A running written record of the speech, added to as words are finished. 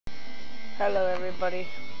Hello everybody,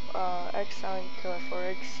 X-Sound Killer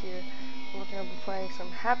 4X here. We're going to be playing some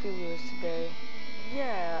Happy Wheels today.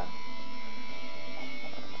 Yeah.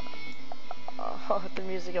 Oh, the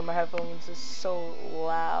music on my headphones is so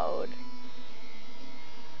loud.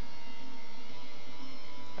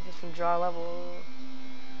 I just can draw a level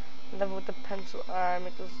with the pencil. I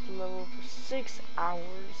make this level for 6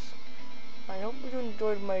 hours. I hope you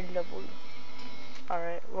enjoyed my level.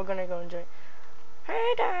 Alright, we're gonna go enjoy.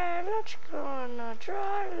 Hey Dad, let's go on a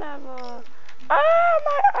draw level. Ah,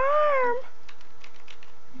 my arm!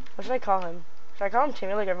 What should I call him? Should I call him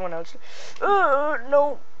Timmy like everyone else?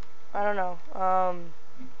 No. I don't know. I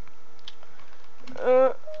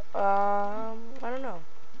don't know.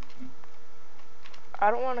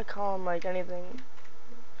 I don't want to call him like anything.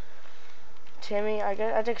 Timmy, I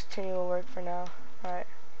think Timmy will work for now. Alright.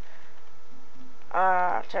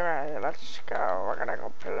 Timmy, let's go. We're gonna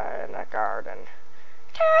go play in the garden.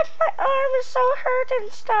 Dad, my arm is so hurt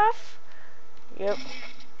and stuff. Yep.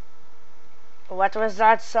 What was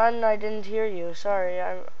that, son? I didn't hear you. Sorry.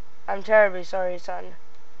 I'm terribly sorry, son.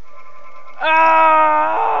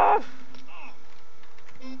 Ah!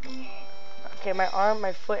 Okay, my arm,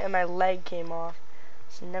 my foot, and my leg came off.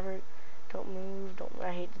 It's never. Don't move.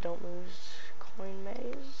 I hate the don't moves. Coin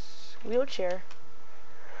maze. Wheelchair.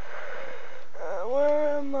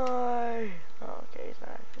 Where am I? Oh, okay, he's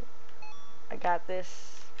not. I got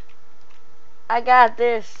this. I got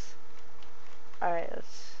this. Alright,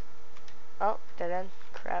 let's. Oh, dead end.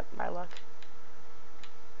 Crap, my luck.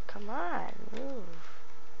 Come on, move.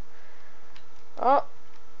 Oh,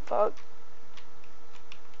 fuck.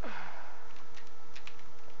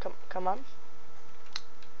 Come on.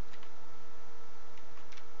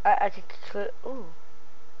 I can click. Ooh.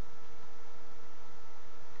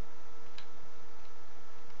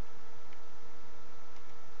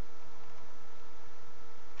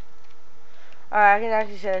 Alright, I can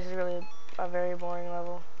actually say this is really a very boring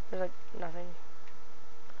level. There's like nothing.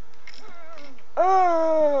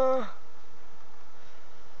 Oh,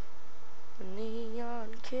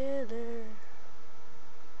 neon killer.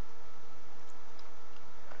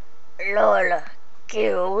 Lola,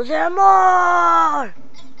 kill them all.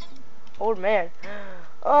 Old man.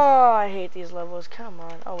 Oh, I hate these levels. Come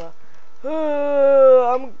on. Oh well.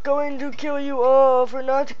 I'm going to kill you all for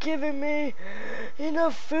not giving me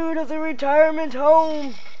enough food at the retirement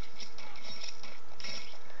home.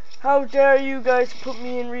 How dare you guys put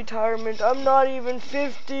me in retirement? I'm not even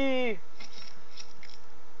 50.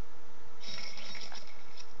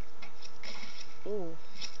 Ooh.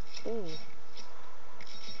 Ooh.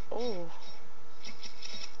 Ooh.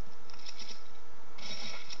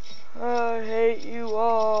 I hate you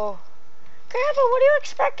all. Grandpa, what do you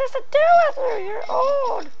expect us to do with her? You're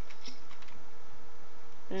old.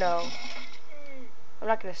 No. I'm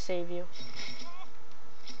not gonna save you.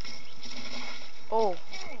 Oh.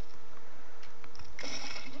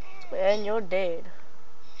 And you're dead.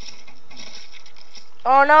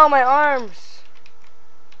 Oh no, my arms.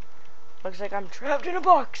 Looks like I'm trapped in a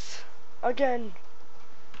box. Again.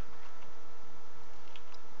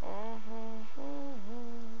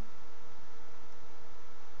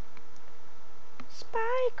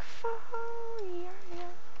 Spike fall,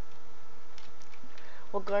 yeah.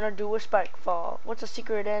 We're gonna do a spike fall. What's a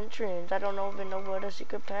secret entrance? I don't even know what a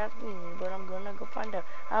secret path means, but I'm gonna go find out.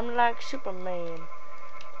 I'm like Superman.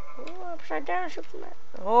 Ooh, upside down Superman.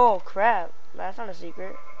 Oh crap, that's not a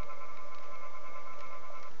secret.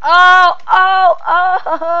 Oh!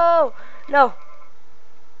 No.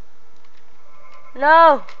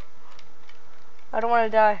 No! I don't want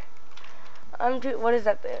to die. What is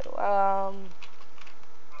that there?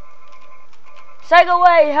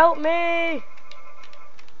 Segway, help me!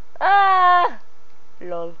 Ah!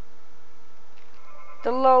 Lol.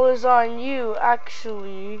 The lol is on you,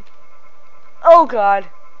 actually. Oh god.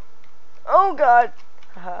 Oh god.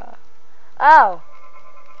 Haha. Ow.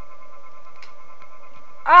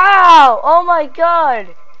 Ow! Oh my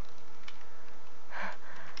god.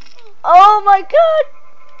 Oh my god!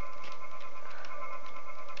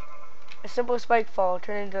 A simple spike fall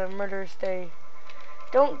turned into a murderous day.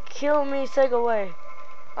 Don't kill me, Segway.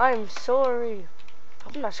 I'm sorry.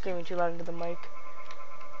 Hope I'm not screaming too loud into the mic.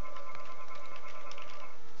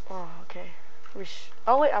 Oh, okay.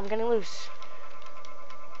 Oh wait, I'm getting loose.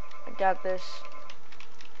 I got this.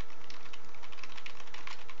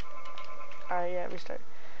 Alright, yeah, restart.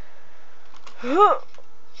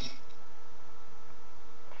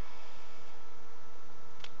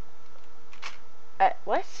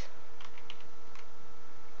 What?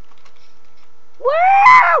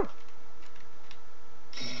 Wow!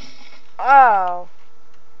 Oh.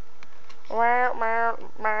 Wow, wow,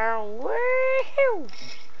 wow, wow. Ow!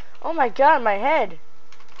 Oh my god, my head.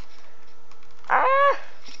 Ah!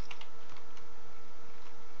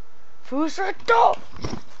 Fusato!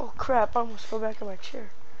 Oh crap, I almost fell back in my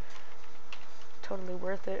chair. Totally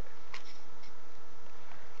worth it.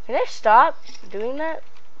 Can I stop doing that,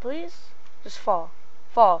 please? Just fall.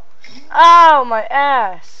 Fall. Ow, my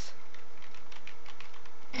ass!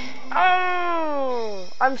 Oh!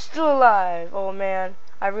 I'm still alive. Oh man,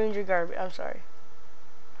 I ruined your garbage. I'm sorry.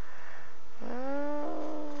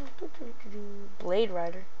 Blade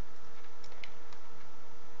Rider.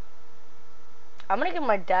 I'm gonna give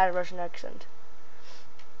my dad a Russian accent.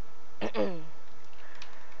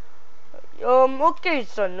 Okay,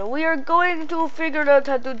 son, we are going to figure out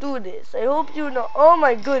how to do this. I hope you know. Oh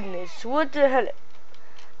my goodness, what the hell?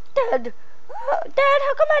 Dad,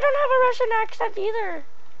 how come I don't have a Russian accent either?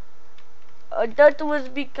 That was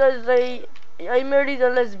because I married a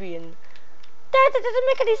lesbian. Dad, that doesn't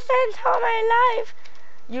make any sense. How am I alive?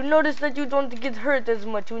 You notice that you don't get hurt as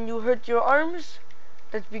much when you hurt your arms?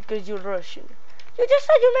 That's because you're Russian. You just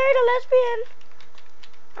said you married a lesbian.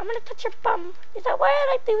 I'm gonna touch your bum. Is that why I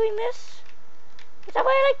like doing this? Is that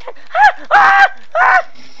why I like to... Ah! Ah! Ah!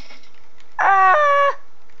 Ah!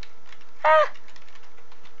 Ah!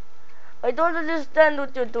 I don't understand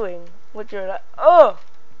what you're doing. What you're like... Oh!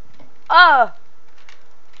 Ah!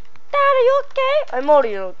 Dad, are you okay? I'm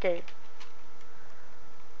already okay.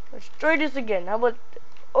 Let's try this again. How about...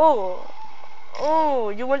 Oh! Oh,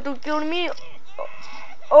 you want to kill me?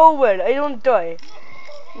 Oh well, I don't die.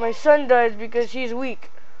 My son dies because he's weak.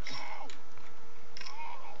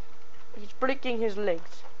 He's breaking his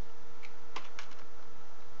legs.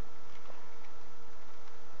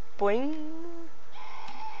 Boing.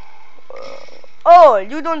 Oh,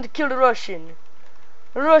 you don't kill Russian.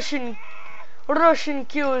 Russian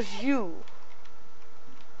kills you.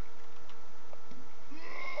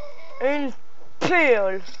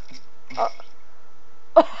 Impale.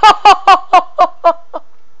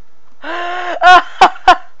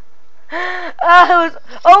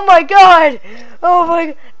 Oh my god! Oh my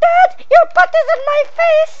god! Dad, your butt is in my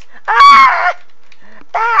face! Ah!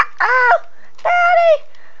 Dad, ow! Daddy!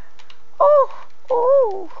 Oh,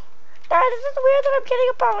 oh. Dad, is it weird that I'm getting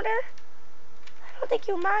a boner? I don't think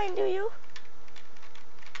you mind, do you?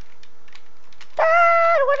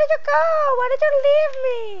 Dad, where did you go? Why did you leave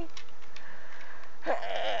me?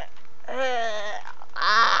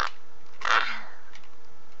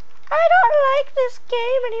 I don't like this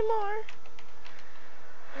game anymore.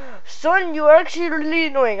 Son, you are actually really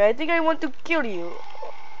annoying. I think I want to kill you.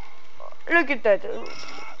 Look at that.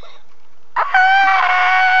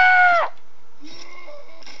 Ah!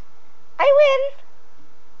 I win.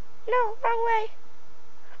 No, wrong way.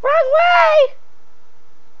 Wrong way!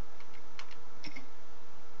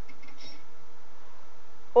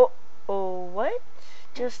 Oh, what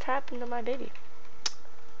just happened to my baby?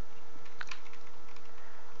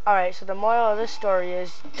 Alright, so the moral of this story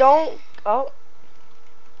is don't... Oh.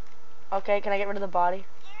 Okay, can I get rid of the body?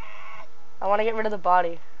 I want to get rid of the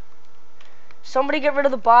body. Somebody get rid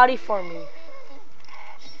of the body for me.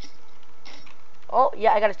 Oh,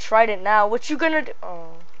 yeah, I got a trident now. What you gonna do?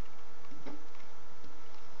 Oh.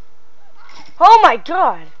 Oh my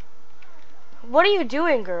god! What are you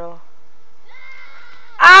doing, girl?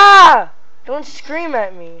 Ah! Don't scream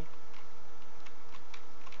at me.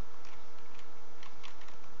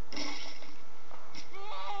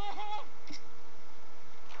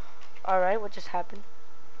 Alright, what just happened?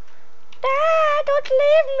 Dad, don't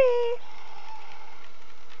leave me!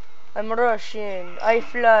 I'm Russian. I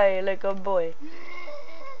fly like a boy.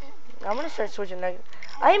 I'm gonna start switching.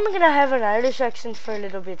 I'm gonna have an Irish accent for a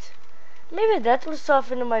little bit. Maybe that will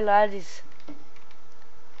soften my laddies.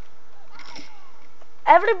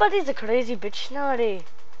 Everybody's a crazy bitch nowadays.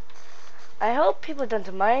 I hope people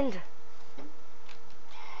don't mind.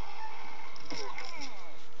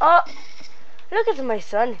 Oh, look at my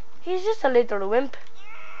son. He's just a little wimp.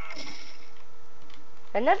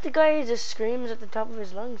 And that guy just screams at the top of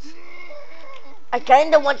his lungs. I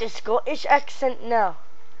kinda want a Scottish accent now.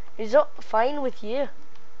 Is that fine with you?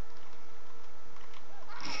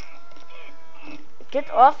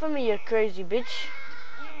 Get off of me, you crazy bitch.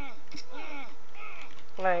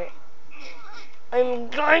 Right. I'm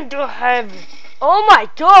going to have... Oh my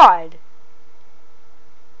god!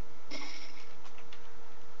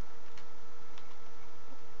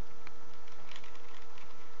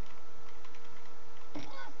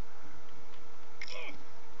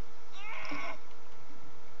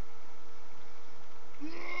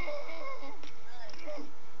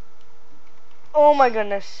 Oh my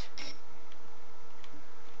goodness.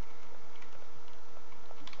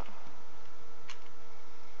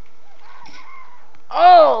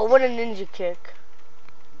 Oh, what a ninja kick.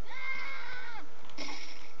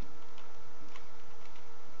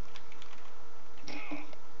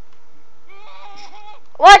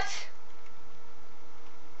 What?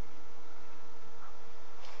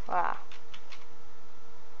 Wow.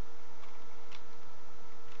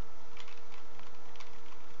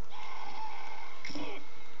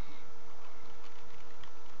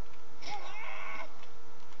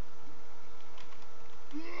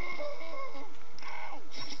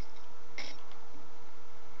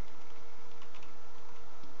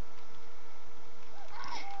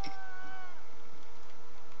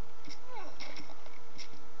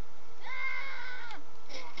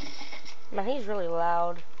 Man, he's really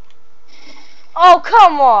loud. Oh,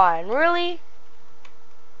 come on. Really?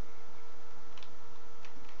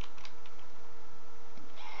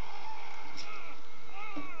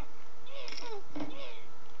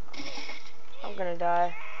 I'm gonna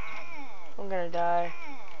die. I'm gonna die.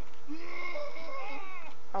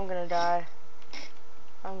 I'm gonna die.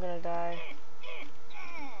 I'm gonna die.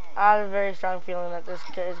 I have a very strong feeling that this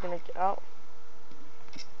kid is gonna. Oh.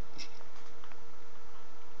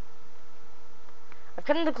 I've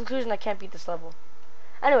come to the conclusion I can't beat this level.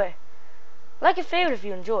 Anyway, like and favorite if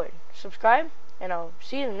you enjoyed. Subscribe, and I'll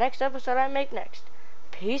see you in the next episode I make next.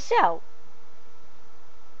 Peace out.